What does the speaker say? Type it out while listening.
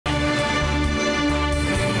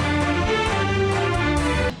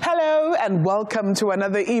and welcome to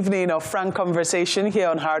another evening of frank conversation here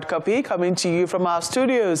on Hard Copy, coming to you from our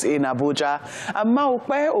studios in Abuja. I'm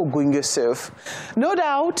Maukwe Ogun Yusuf. No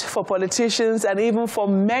doubt for politicians and even for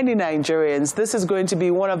many Nigerians, this is going to be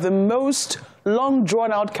one of the most long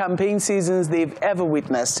drawn-out campaign seasons they've ever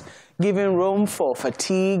witnessed, giving room for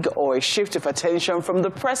fatigue or a shift of attention from the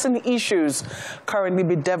pressing issues currently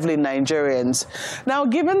bedeviling Nigerians. Now,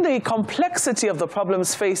 given the complexity of the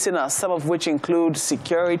problems facing us, some of which include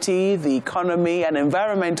security, the economy, and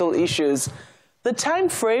environmental issues, the time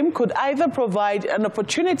frame could either provide an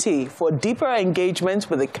opportunity for deeper engagement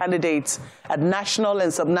with the candidates at national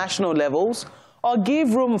and subnational levels, or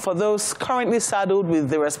give room for those currently saddled with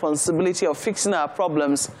the responsibility of fixing our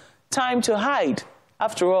problems time to hide.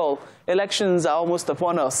 After all, elections are almost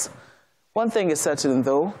upon us. One thing is certain,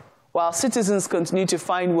 though, while citizens continue to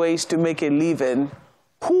find ways to make a living,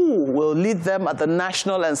 who will lead them at the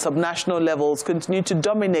national and subnational levels continue to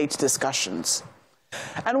dominate discussions.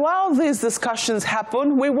 And while these discussions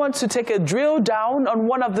happen, we want to take a drill down on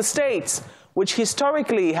one of the states which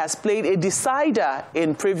historically has played a decider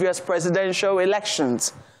in previous presidential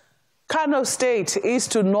elections. Kano State is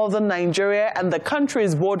to northern Nigeria and the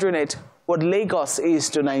countries bordering it what Lagos is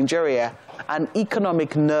to Nigeria, an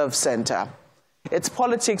economic nerve center. Its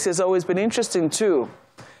politics has always been interesting too.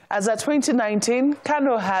 As at 2019,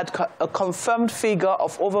 Kano had a confirmed figure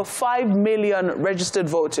of over 5 million registered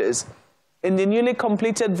voters. In the newly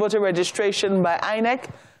completed voter registration by INEC,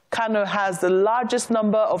 Kano has the largest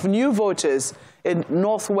number of new voters in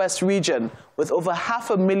Northwest region, with over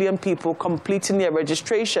 500,000 people completing their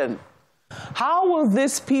registration. How will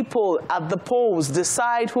these people at the polls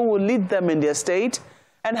decide who will lead them in their state,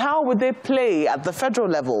 and how will they play at the federal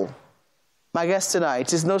level? My guest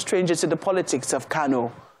tonight is no stranger to the politics of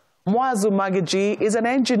Kano. Muazu Magaji is an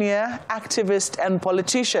engineer, activist, and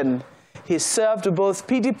politician. He served both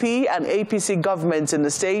PDP and APC governments in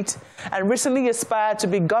the state and recently aspired to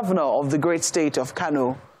be governor of the great state of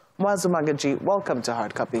Kano. Muazu Magaji, welcome to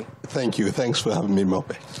Hard Copy. Thank you. Thanks for having me,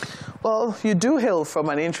 Mope. Well, you do hail from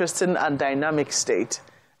an interesting and dynamic state,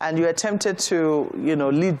 and you attempted to,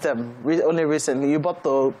 lead them only recently. You bought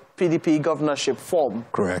the PDP governorship form.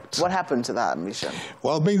 Correct. What happened to that mission?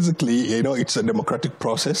 Well, basically, it's a democratic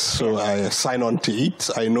process, so I sign on to it.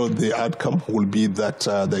 I know the outcome will be that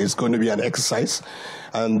there is going to be an exercise,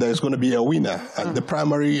 and there's going to be a winner. And the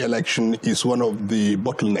primary election is one of the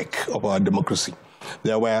bottleneck of our democracy.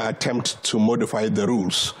 There were attempts to modify the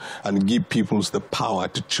rules and give people the power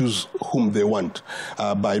to choose whom they want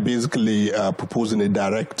by basically proposing a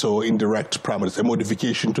direct or indirect primaries, a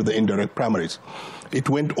modification to the indirect primaries. It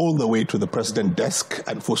went all the way to the president's desk,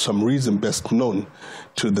 and for some reason best known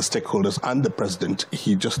to the stakeholders and the president,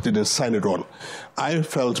 he just didn't sign it on. I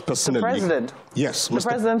felt personally... The president? Yes. The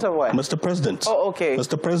president of what? Mr. President. Oh, okay.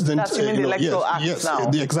 Mr. President... That's the Electoral Act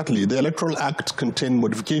now. Yes, exactly. The Electoral Act contained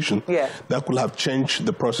modification that could have changed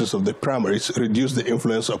the process of the primaries, reduce the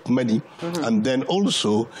influence of many, and then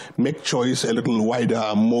also make choice a little wider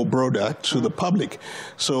and more broader to the public.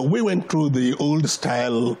 So we went through the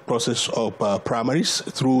old-style process of primaries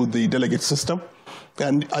through the delegate system.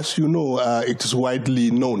 And as you know, it is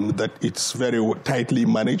widely known that it's very tightly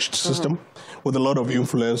managed system with a lot of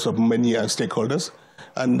influence of many stakeholders.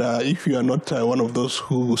 And if you are not one of those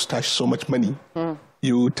who stash so much money,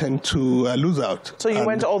 you tend to lose out. So you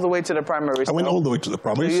went all the way to the primaries? I went all the way to the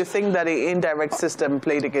primaries. Do you think that the indirect system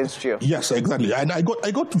played against you? Yes, exactly. And I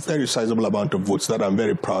got a very sizable amount of votes that I'm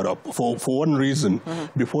very proud of. For one reason,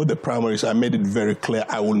 before the primaries, I made it very clear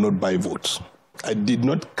I will not buy votes. I did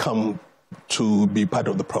not come to be part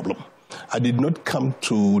of the problem. I did not come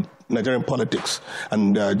to Nigerian politics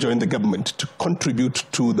and join the government to contribute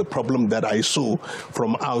to the problem that I saw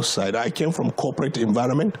from outside. I came from corporate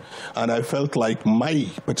environment, and I felt like my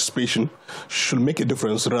participation should make a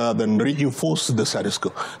difference rather than reinforce the status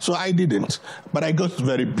quo. So I didn't, but I got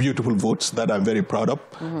very beautiful votes that I'm very proud of,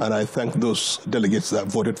 and I thank those delegates that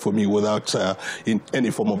voted for me without in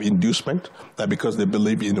any form of inducement, because they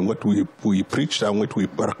believe in what we preached and what we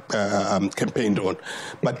campaigned on.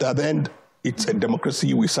 But at the end, it's a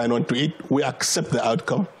democracy. We sign on to it. We accept the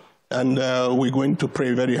outcome. And we're going to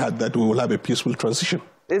pray very hard that we will have a peaceful transition.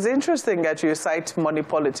 It's interesting that you cite money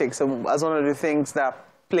politics as one of the things that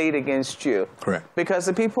played against you. Correct. Because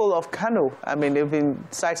the people of Kano, I mean, they've been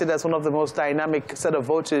cited as one of the most dynamic set of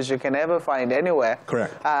voters you can ever find anywhere.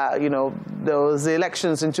 Correct. There was the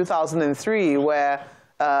elections in 2003 where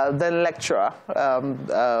then lecturer,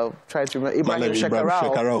 trying to remember, Ibrahim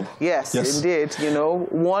Shekarau. Yes, indeed,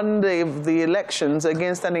 won the elections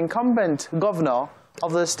against an incumbent governor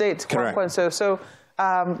of the state. Correct. So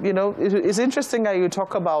you know, it's interesting that you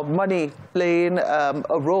talk about money playing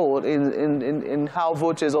a role in how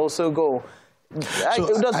voters also go.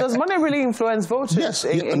 Does money really influence voters? Yes.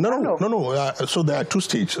 No. So there are two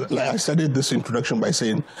stages. Like I started this introduction by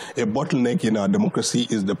saying a bottleneck in our democracy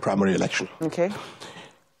is the primary election. Okay.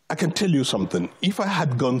 I can tell you something. If I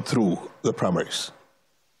had gone through the primaries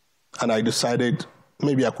and I decided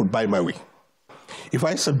maybe I could buy my way, if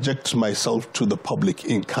I subject myself to the public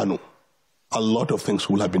in Kano, a lot of things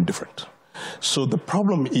will have been different. So the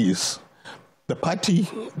problem is the party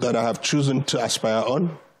that I have chosen to aspire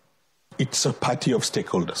on, it's a party of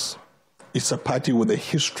stakeholders. It's a party with a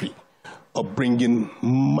history of bringing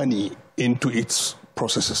money into its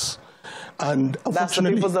processes. And that's the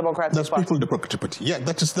People's Democratic Party. That's People's Democratic Party. Yeah,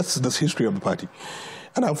 that's the history of the party.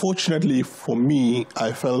 And unfortunately for me,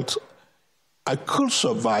 I felt I could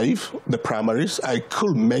survive the primaries. I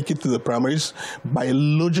could make it to the primaries by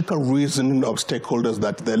logical reasoning of stakeholders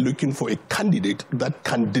that they're looking for a candidate that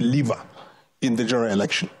can deliver in the general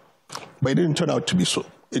election. But it didn't turn out to be so.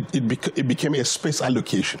 It became a space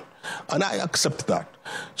allocation. And I accept that.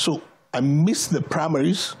 So I missed the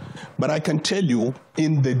primaries, but I can tell you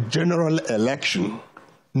in the general election,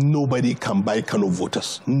 nobody can buy Kano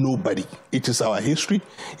voters. Nobody. It is our history,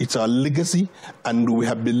 it's our legacy, and we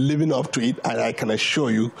have been living up to it. And I can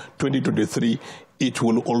assure you, 2023, it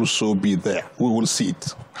will also be there. We will see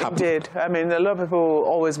it happen. Indeed. I mean, a lot of people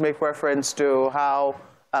always make reference to how,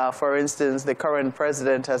 for instance, the current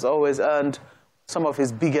president has always earned some of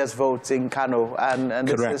his biggest votes in Kano, and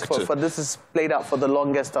this is played out for the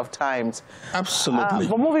longest of times. Absolutely.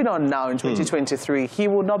 But moving on now in 2023, he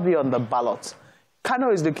will not be on the ballot.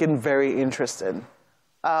 Kano is looking very interesting.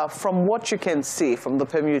 From what you can see, from the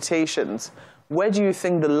permutations, where do you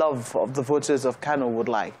think the love of the voters of Kano would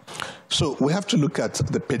lie? So we have to look at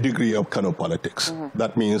the pedigree of Kano politics.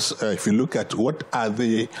 That means if you look at what are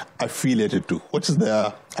they affiliated to, what is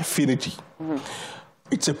their affinity?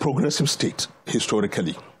 It's a progressive state,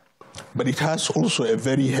 historically. But it has also a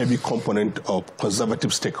very heavy component of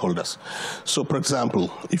conservative stakeholders. So, for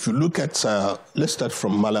example, if you look at, let's start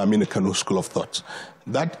from Malam Aminu Kano School of Thought.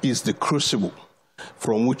 That is the crucible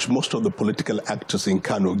from which most of the political actors in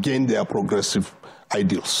Kano gain their progressive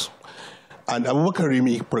ideals. And Abubakar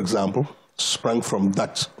Rimi, for example, sprang from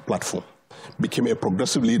that platform, became a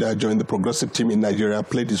progressive leader, joined the progressive team in Nigeria,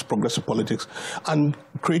 played his progressive politics, and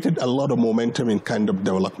created a lot of momentum in kind of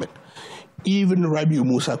development. Even Rabiu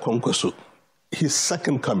Musa Kwankwaso, his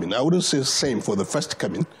second coming, I wouldn't say same for the first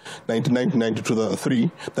coming, 1999 to 2003,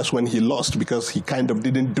 that's when he lost because he kind of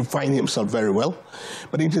didn't define himself very well.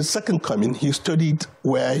 But in his second coming, he studied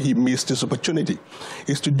where he missed his opportunity,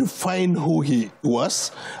 is to define who he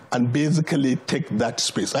was and basically take that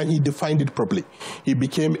space. And he defined it properly. He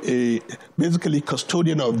became basically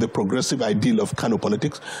custodian of the progressive ideal of Kano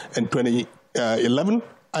politics in 2011,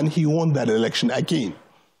 and he won that election again.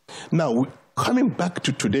 Now, coming back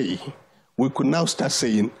to today, we could now start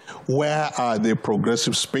saying, where are the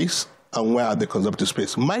progressive space and where are the conservative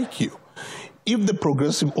space? Mind you, if the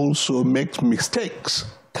progressive also makes mistakes,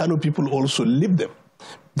 Kano people also leave them.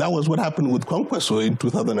 That was what happened with Kwankwaso in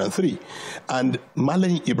 2003. And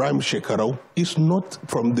Malam Ibrahim Shekarau is not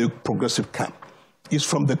from the progressive camp. Is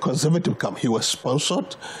from the conservative camp. He was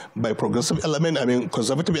sponsored by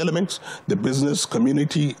conservative elements, the business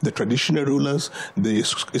community, the traditional rulers, the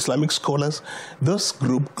Islamic scholars. Those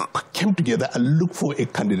groups came together and looked for a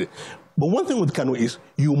candidate. But one thing with Kano is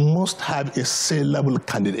you must have a C-level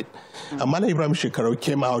candidate. And Malam Ibrahim Shekarau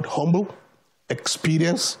came out humble,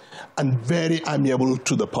 experienced, and very amiable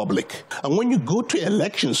to the public. And when you go to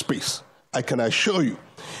election space, I can assure you,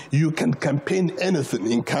 you can campaign anything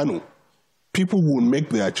in Kano. People will make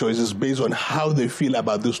their choices based on how they feel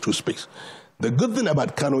about those two spaces. The good thing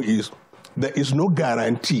about Kano is there is no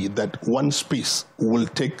guarantee that one space will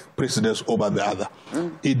take precedence over the other.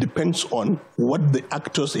 It depends on what the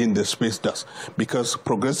actors in the space does. Because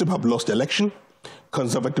progressive have lost election,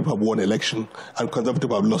 conservative have won election, and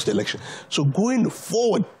conservative have lost election. So going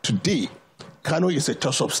forward today, Kano is a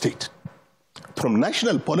toss-up state. From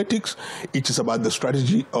national politics, it is about the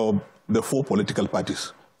strategy of the four political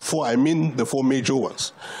parties. I mean the four major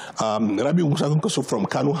ones. Rabiu Musa Kwankwaso from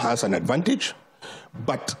Kano has an advantage,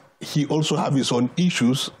 but he also has his own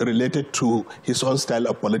issues related to his own style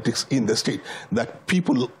of politics in the state that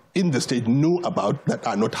people in the state know about that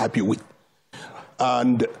are not happy with.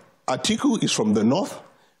 And Atiku is from the north,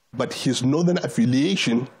 but his northern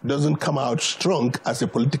affiliation doesn't come out strong as a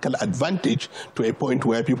political advantage to a point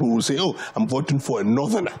where people will say, oh, I'm voting for a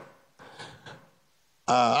northerner.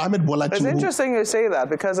 It's interesting you say that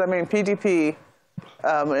because, I mean, PDP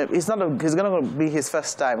he's going to be his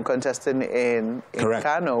first time contesting in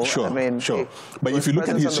Kano. Sure, I mean, sure. But if you look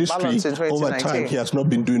at his history, over time, he has not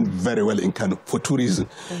been doing very well in Kano for two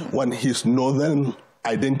reasons. One, his northern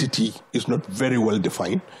identity is not very well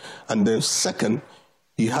defined. And then second,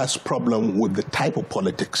 he has problem with the type of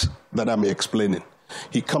politics that I'm explaining.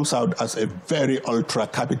 He comes out as a very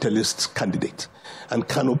ultra-capitalist candidate, and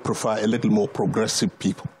Kano prefer a little more progressive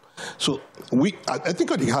people. So I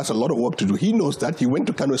think he has a lot of work to do. He knows that. He went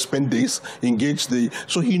to Kano, spent days, engaged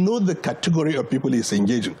so he knows the category of people he's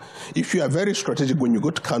engaging. If you are very strategic when you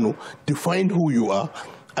go to Kano, define who you are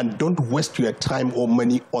and don't waste your time or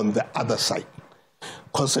money on the other side.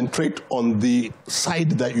 Concentrate on the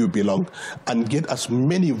side that you belong and get as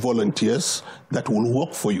many volunteers that will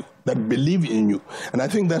work for you, that believe in you. And I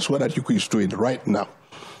think that's what Atiku is doing right now.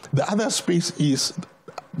 The other space is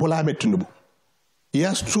Bola Ahmed Tinubu. He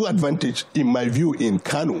has two advantages, in my view, in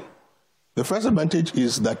Kano. The first advantage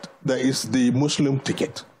is that there is the Muslim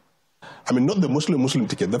ticket. I mean, not the Muslim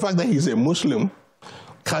ticket. The fact that he's a Muslim,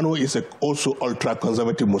 Kano is also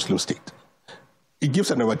ultra-conservative Muslim state. It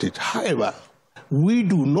gives an advantage. However, we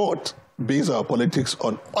do not base our politics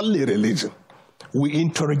on only religion. We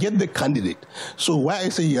interrogate the candidate. So why I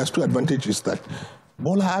say he has two advantages is that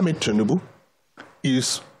Bola Ahmed Tinubu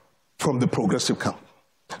is from the progressive camp.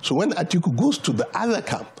 So when Atiku goes to the other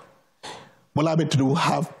camp, Bola Ahmed Tinubu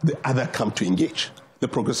have the other camp to engage, the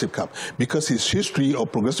progressive camp, because his history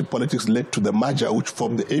of progressive politics led to the merger, which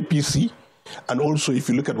formed the APC. And also, if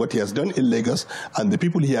you look at what he has done in Lagos and the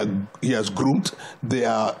people he has groomed, they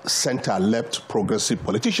are center-left progressive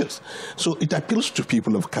politicians. So it appeals to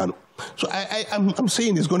people of Kano. So I'm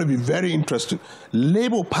saying it's going to be very interesting.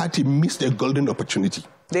 Labour Party missed a golden opportunity.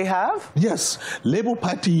 They have? Yes. Labour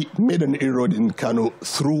Party made an inroad in Kano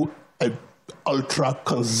through an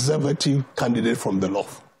ultra-conservative candidate from the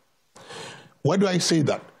north. Why do I say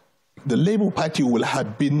that? The Labour Party will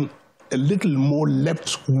have been a little more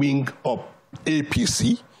left-wing of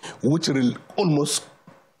APC, which will almost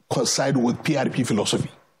coincide with PRP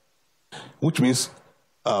philosophy, which means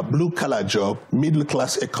blue-collar job,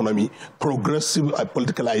 middle-class economy, progressive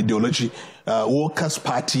political ideology, workers'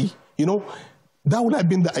 party, that would have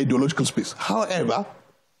been the ideological space. However,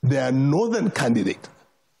 their northern candidate,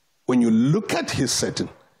 when you look at his setting,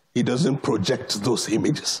 he doesn't project those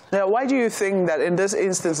images. Now, why do you think that in this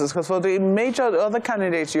instance, because for the major other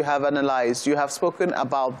candidates you have analyzed, you have spoken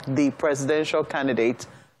about the presidential candidate,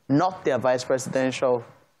 not their vice presidential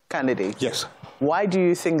candidate? Yes. Why do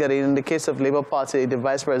you think that in the case of Labour Party, the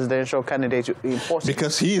vice presidential candidate is important?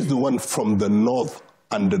 Because he is the one from the north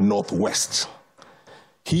and the northwest.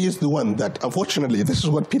 He is the one that, unfortunately, this is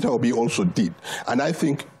what Peter Obi also did. And I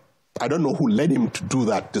don't know who led him to do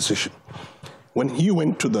that decision. When he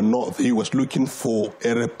went to the north, he was looking for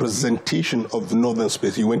a representation of the northern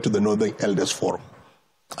space. He went to the Northern Elders Forum,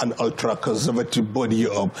 an ultra-conservative body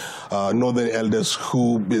of northern elders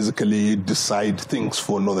who basically decide things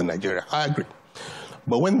for northern Nigeria. I agree.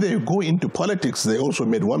 But when they go into politics, they also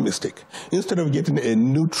made one mistake. Instead of getting a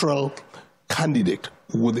neutral candidate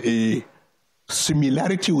with a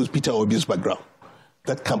similarity with Peter Obi's background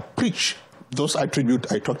that can preach those attributes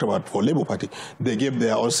I talked about for Labour Party, they gave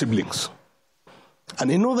their own siblings. And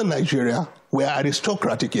in northern Nigeria, we are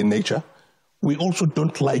aristocratic in nature. We also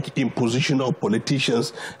don't like imposition of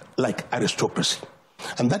politicians like aristocracy.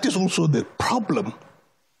 And that is also the problem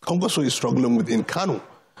Kongoso is struggling with in Kano,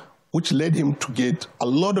 which led him to get a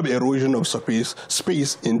lot of erosion of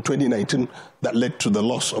space in 2019 that led to the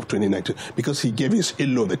loss of 2019 because he gave his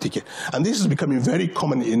in-law the ticket. And this is becoming very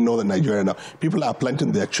common in northern Nigeria now. People are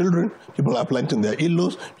planting their children, people are planting their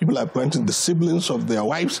in-laws, people are planting the siblings of their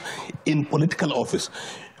wives in political office.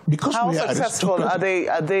 Because how successful are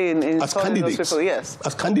they in installing those people? Yes.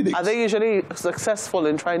 As candidates. Are they usually successful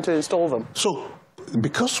in trying to install them? So,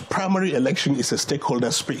 because primary election is a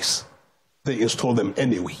stakeholder space, they install them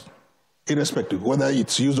anyway, irrespective, whether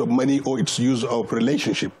it's use of money or it's use of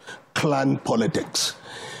relationship, clan politics.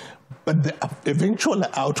 But the eventual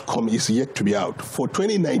outcome is yet to be out. For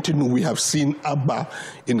 2019, we have seen Abba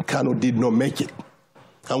in Kano did not make it.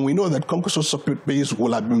 And we know that Kongoso's support base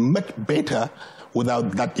will have been much better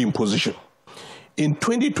without that imposition. In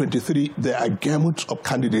 2023, there are gamuts of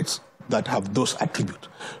candidates that have those attributes.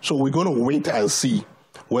 So we're going to wait and see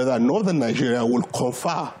whether northern Nigeria will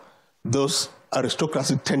confer those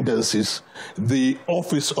aristocratic tendencies, the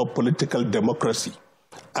office of political democracy,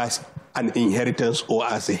 as an inheritance or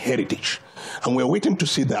as a heritage. And we're waiting to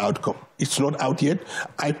see the outcome. It's not out yet.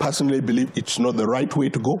 I personally believe it's not the right way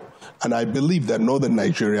to go. And I believe that Northern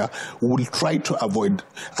Nigeria will try to avoid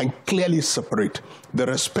and clearly separate the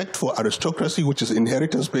respect for aristocracy, which is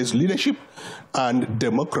inheritance-based leadership, and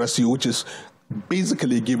democracy, which is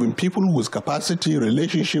basically giving people with capacity,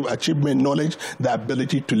 relationship, achievement, knowledge, the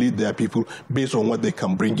ability to lead their people based on what they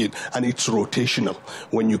can bring in. And it's rotational.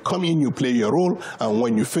 When you come in, you play your role, and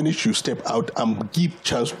when you finish, you step out and give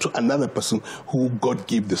chance to another person who God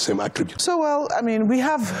gave the same attribute. So, well, I mean, we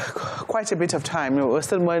have quite a bit of time. We're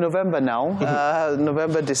still in November now.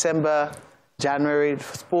 November, December, January. I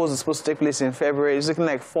suppose it's supposed to take place in February. It's looking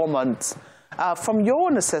like 4 months. From your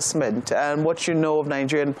own assessment and what you know of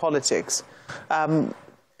Nigerian politics,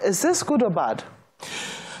 is this good or bad?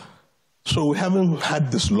 So we haven't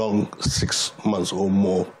had this long 6 months or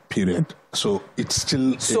more period. So it's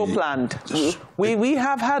still planned. We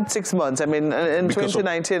have had 6 months. I mean, in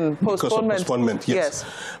 2019, postponement. Because of postponement, yes.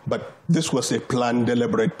 But this was a planned,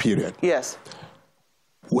 deliberate period. Yes.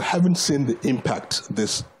 We haven't seen the impact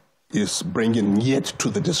this is bringing yet to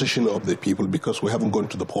the decision of the people because we haven't gone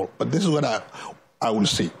to the poll. But this is what I will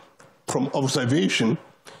say. From observation,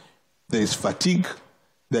 there is fatigue,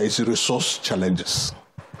 there is resource challenges.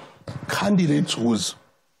 Candidates with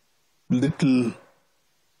little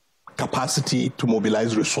capacity to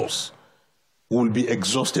mobilize resource will be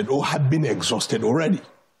exhausted or have been exhausted already.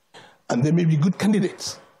 And they may be good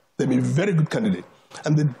candidates. They may be very good candidates.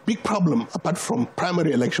 And the big problem, apart from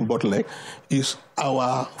primary election bottleneck, is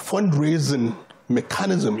our fundraising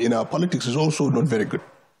mechanism in our politics is also not very good.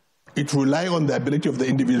 It relies on the ability of the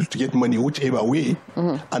individual to get money whichever way,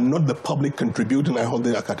 and not the public contributing and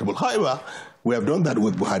holding accountable. However, we have done that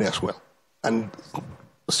with Buhari as well. And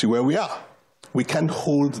see where we are. We can't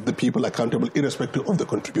hold the people accountable irrespective of the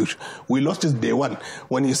contribution. We lost his day one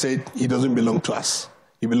when he said he doesn't belong to us.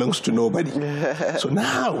 He belongs to nobody. So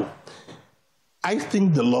now, I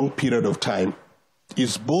think the long period of time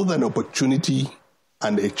is both an opportunity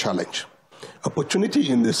and a challenge. Opportunity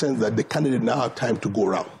in the sense that the candidate now have time to go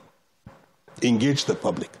around, engage the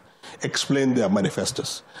public, explain their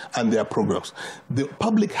manifestos and their programs. The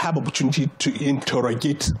public have opportunity to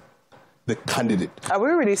interrogate the candidate. Are we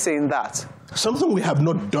really seeing that? Something we have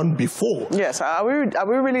not done before. Yes. Are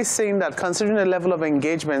we really seeing that, considering the level of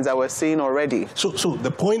engagement that we're seeing already? So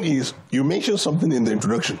the point is, you mentioned something in the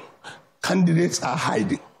introduction. Candidates are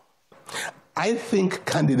hiding. I think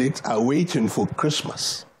candidates are waiting for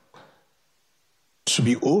Christmas to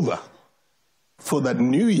be over. For that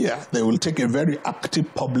new year, they will take a very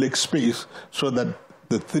active public space so that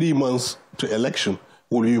the 3 months to election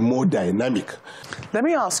will be more dynamic. Let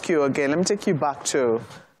me ask you again, let me take you back to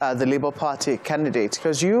the Labour Party candidate,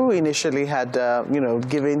 because you initially had,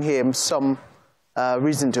 given him some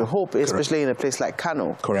reason to hope, especially Correct. In a place like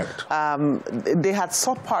Kano. Correct. They had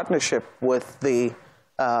sought partnership with the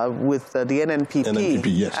NNPP. NNPP,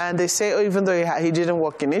 yes. And they say, even though he didn't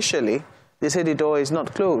work initially, they say the door is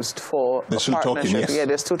not closed for they're still partnership. Talking, yes. Yeah,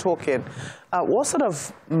 they're still talking. What sort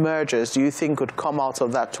of mergers do you think could come out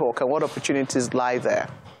of that talk, and what opportunities lie there?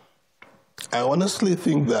 I honestly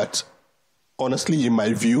think that, in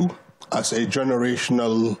my view, as a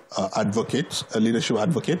generational advocate, a leadership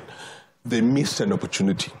advocate, they missed an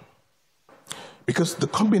opportunity. Because the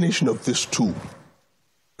combination of these two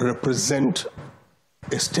represent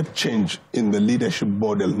a step change in the leadership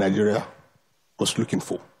model Nigeria was looking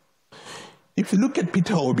for. If you look at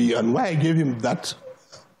Peter Obi, and why I gave him that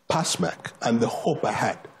pass mark and the hope I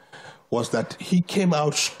had was that he came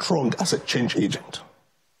out strong as a change agent.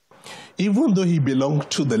 Even though he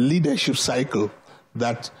belonged to the leadership cycle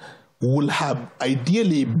that will have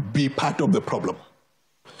ideally be part of the problem.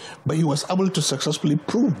 But he was able to successfully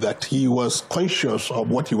prove that he was conscious of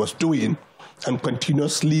what he was doing and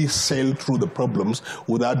continuously sailed through the problems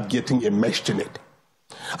without getting enmeshed in it.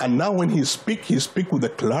 And now when he speaks with the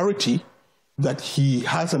clarity that he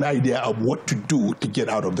has an idea of what to do to get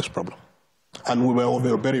out of this problem. And we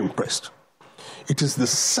were very impressed. It is the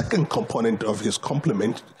second component of his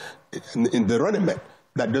compliment in the running mate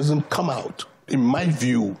that doesn't come out, in my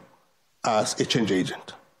view, as a change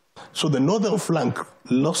agent. So the northern flank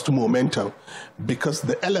lost momentum because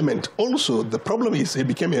the element also, the problem is it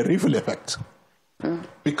became a ripple effect.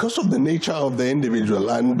 Because of the nature of the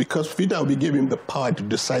individual and because Peter Obi gave him the power to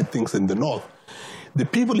decide things in the north, the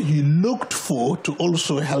people he looked for to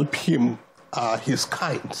also help him are his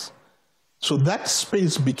kinds. So that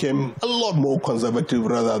space became a lot more conservative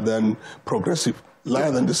rather than progressive,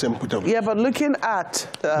 rather than the same point of view. Yeah, but looking at...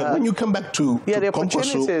 but when you come back to the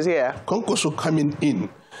opportunities, Konkoso coming in,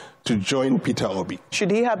 to join Peter Obi.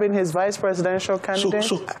 Should he have been his vice presidential candidate?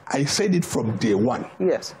 So I said it from day one.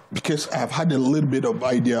 Yes. Because I've had a little bit of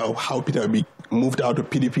idea of how Peter Obi moved out of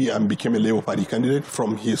PDP and became a Labour Party candidate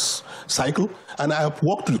from his cycle. And I have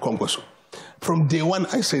worked with Kwankwaso. From day one,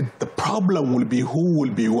 I said the problem will be who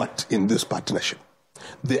will be what in this partnership.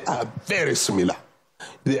 They are very similar.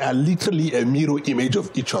 They are literally a mirror image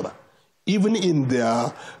of each other. Even in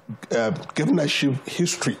their governorship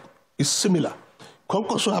history is similar.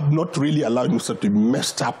 Kwankwaso have not really allowed himself to be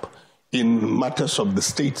messed up in matters of the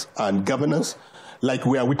state and governance like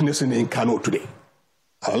we are witnessing in Kano today.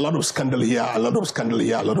 A lot of scandal here, a lot of scandal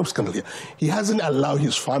here, a lot of scandal here. He hasn't allowed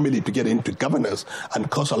his family to get into governance and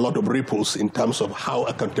cause a lot of ripples in terms of how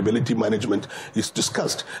accountability management is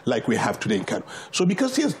discussed like we have today in Kano. So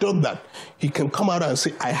because he has done that, he can come out and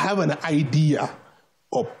say, I have an idea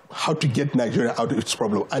of how to get Nigeria out of its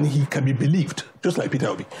problem, and he can be believed, just like Peter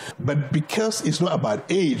Obi. But because it's not about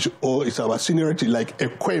age or it's about seniority, like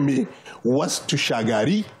Ekweme was to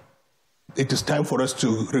Shagari, it is time for us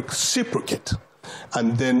to reciprocate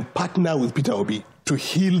and then partner with Peter Obi to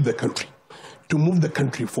heal the country, to move the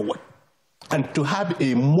country forward, and to have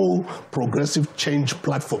a more progressive change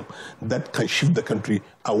platform that can shift the country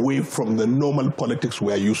away from the normal politics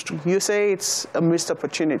we are used to. You say it's a missed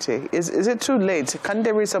opportunity. Is it too late? Can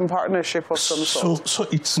there be some partnership of some sort? So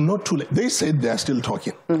it's not too late. They said they are still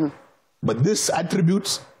talking. But these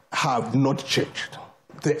attributes have not changed.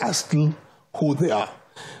 They are still who they are.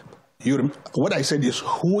 What I said is,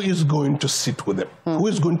 who is going to sit with them? Who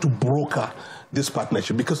is going to broker this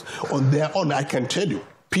partnership? Because on their own, I can tell you,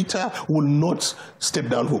 Peter will not step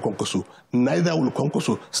down for Kwankwaso. Neither will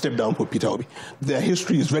Kwankwaso step down for Peter Obi. Their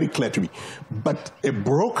history is very clear to me. But a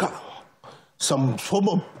broker, some form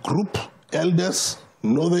of group, elders,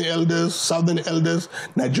 northern elders, southern elders,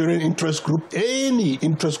 Nigerian interest group, any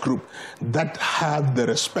interest group that have the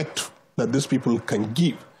respect that these people can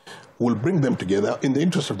give, will bring them together in the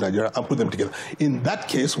interest of Nigeria and put them together. In that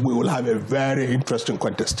case, we will have a very interesting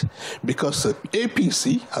contest because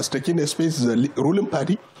APC has taken a space as a ruling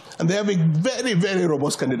party, and they have a very, very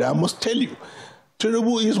robust candidate. I must tell you,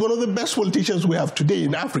 Tinubu is one of the best politicians we have today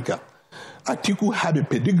in Africa. Atiku had a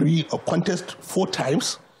pedigree of contest 4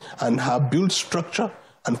 times and have built structure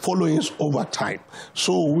and followings over time.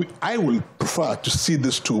 So I will prefer to see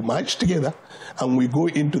these two merge together and we go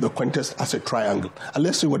into the contest as a triangle. And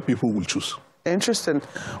let's see what people will choose. Interesting.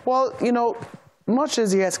 Well, you know, much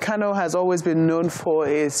as yes, Kano has always been known for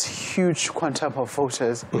its huge quantum of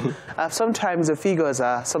voters, sometimes the figures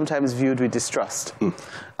are sometimes viewed with distrust.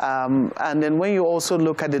 And then when you also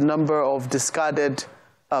look at the number of discarded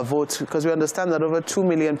votes, because we understand that over 2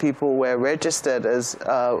 million people were registered as,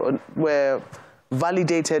 were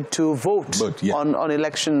validated to vote on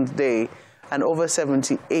election day, and over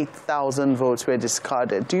 78,000 votes were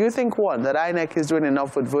discarded. Do you think, one, that INEC is doing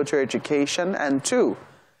enough with voter education? And two,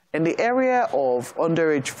 in the area of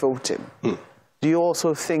underage voting, do you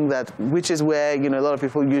also think that, which is where, you know, a lot of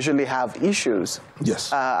people usually have issues,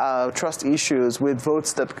 trust issues with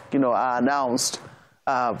votes that, you know, are announced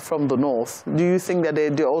from the north, do you think that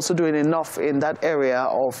they're also doing enough in that area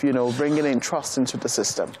of, you know, bringing in trust into the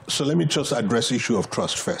system? So let me just address the issue of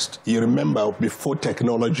trust first. You remember, before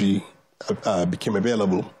technology became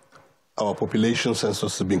available, our population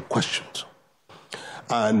census has been questioned.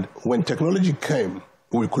 And when technology came,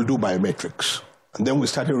 we could do biometrics. And then we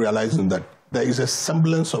started realizing that there is a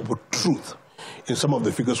semblance of truth in some of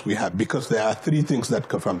the figures we have, because there are 3 things that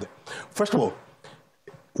confirm them. First of all,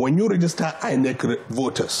 when you register INEC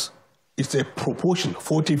voters, it's a proportion,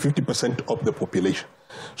 40–50% of the population.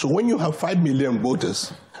 So when you have 5 million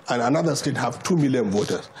voters and another state have 2 million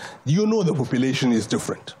voters, you know the population is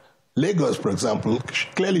different. Lagos, for example,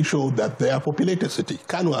 clearly showed that they are a populated city.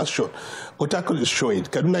 Kano has shown. Port Harcourt is showing.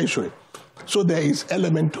 Kaduna is showing. So there is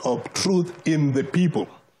element of truth in the people.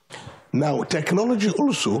 Now, technology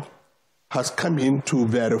also has come in to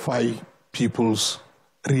verify people's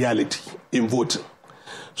reality in voting.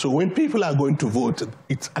 So when people are going to vote,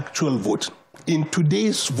 it's actual vote. In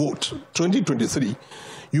today's vote, 2023,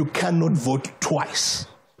 you cannot vote twice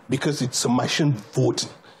because it's a machine voting.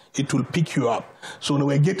 It will pick you up. So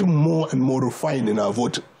we're getting more and more refined in our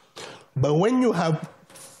voting. But when you have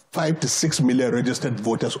 5 to 6 million registered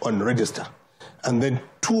voters on register, and then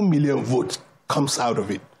 2 million votes comes out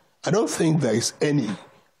of it, I don't think there is any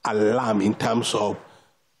alarm in terms of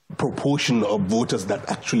proportion of voters that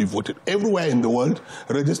actually voted. Everywhere in the world,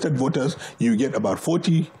 registered voters, you get about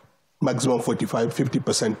 40, maximum 45,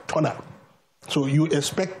 50% turnout. So you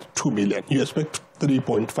expect 2 million, you expect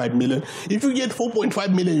 3.5 million. If you get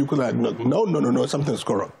 4.5 million, you could like, no, something's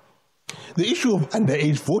wrong. The issue of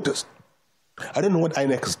underage voters, I don't know what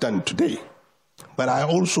INEC has done today, but I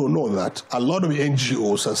also know that a lot of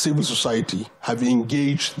NGOs and civil society have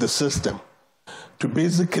engaged the system to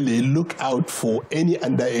basically look out for any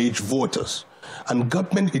underage voters. And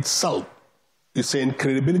government itself is saying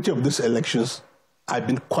credibility of these elections have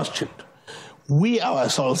been questioned. We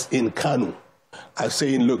ourselves in Kano are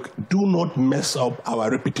saying, look, do not mess up our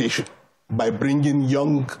reputation by bringing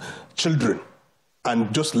young children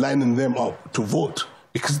and just lining them up to vote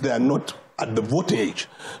because they are not at the voting age.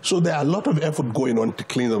 So there are a lot of effort going on to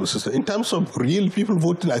clean up the system. In terms of real people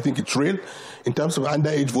voting, I think it's real. In terms of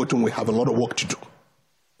underage voting, we have a lot of work to do.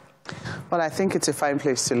 Well, I think it's a fine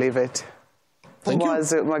place to leave it. Thank you.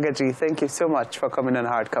 Muazu, Magaji, thank you so much for coming on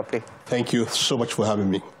Hard Copy. Thank you so much for having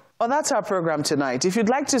me. Well, that's our program tonight. If you'd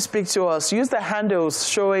like to speak to us, use the handles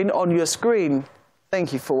showing on your screen.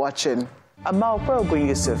 Thank you for watching. I'm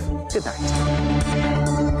Yusuf. Good night.